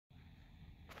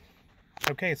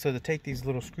Okay, so to take these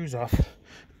little screws off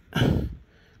from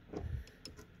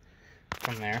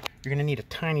there, you're going to need a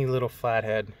tiny little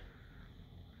flathead.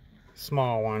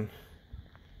 Small one.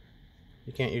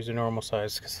 You can't use a normal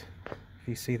size because if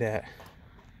you see that,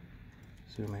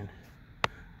 zoom in,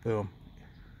 boom.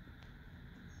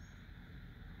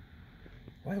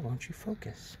 Why won't you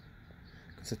focus?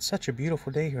 Because it's such a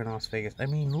beautiful day here in Las Vegas. I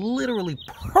mean, literally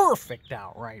perfect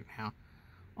out right now.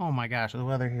 Oh my gosh, the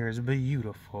weather here is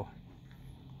beautiful.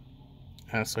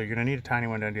 So you're gonna need a tiny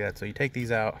one to do that. So you take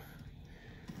these out.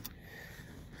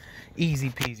 Easy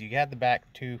peasy. You got the back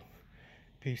two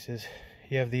pieces.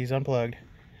 You have these unplugged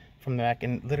from the back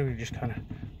and literally just kind of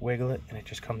wiggle it and it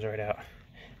just comes right out.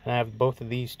 And I have both of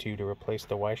these two to replace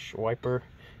the wiper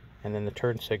and then the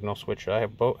turn signal switch. I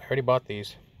have both. I already bought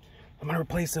these. I'm gonna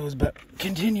replace those, but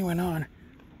continuing on.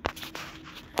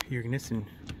 Your ignition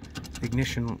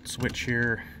switch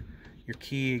here, your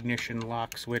key ignition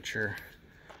lock switch, or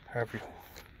however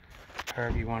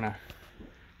you wanna,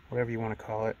 whatever you wanna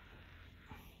call it,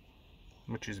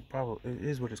 which is probably, it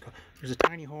is what it's called. There's a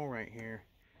tiny hole right here,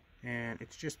 and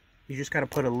it's just, you just gotta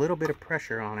put a little bit of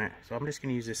pressure on it. So I'm just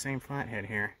gonna use the same flathead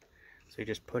here. So you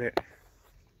just put it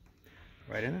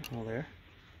right in the hole there,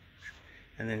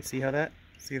 and then see how that,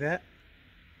 see that?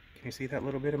 Can you see that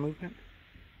little bit of movement?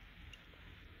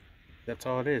 That's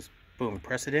all it is. Boom,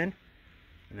 press it in,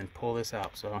 and then pull this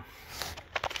out. So,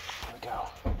 there we go.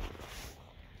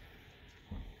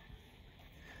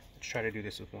 Let's try to do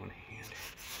this with one hand.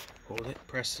 Hold it,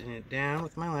 pressing it down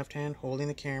with my left hand, holding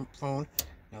the phone.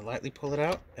 Now lightly pull it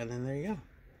out, and then there you go.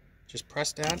 Just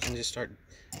press down and just start.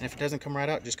 And if it doesn't come right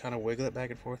out, just kind of wiggle it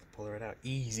back and forth, pull it out.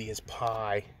 Easy as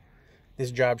pie. This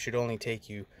job should only take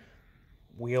you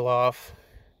wheel off,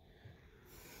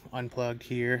 unplugged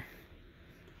here,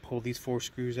 pull these 4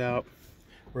 screws out,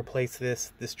 replace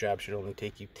this. This job should only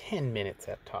take you 10 minutes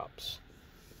at tops.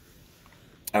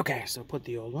 Okay, so put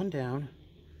the old one down,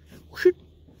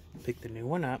 pick the new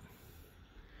one up,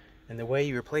 and the way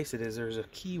you replace it is there's a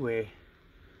keyway,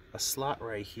 a slot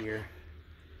right here.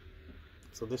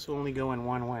 So this will only go in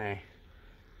one way.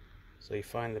 So you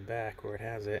find the back where it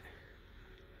has it.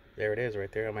 There it is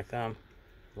right there on my thumb.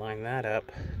 Line that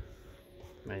up.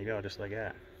 There you go, just like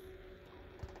that.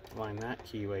 Line that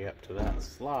keyway up to that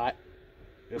slot,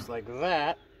 just like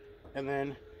that. And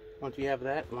then once you have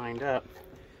that lined up,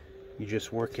 you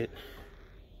just work it.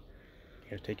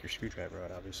 You gotta take your screwdriver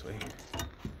out, obviously.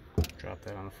 Drop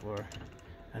that on the floor.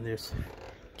 And there's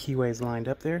keyways lined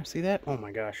up there. See that? Oh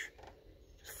my gosh.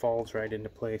 Just falls right into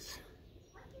place.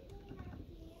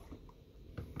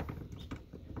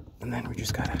 And then we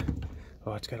just gotta,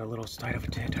 oh, it's got a little kind of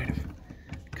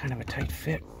a tight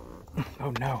fit.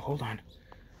 Oh no, hold on.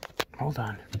 Hold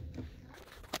on.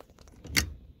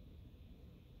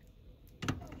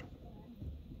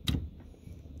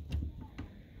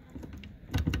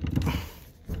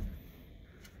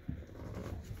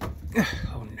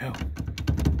 Oh no.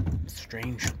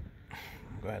 Strange.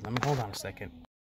 Go ahead, let me hold on a second.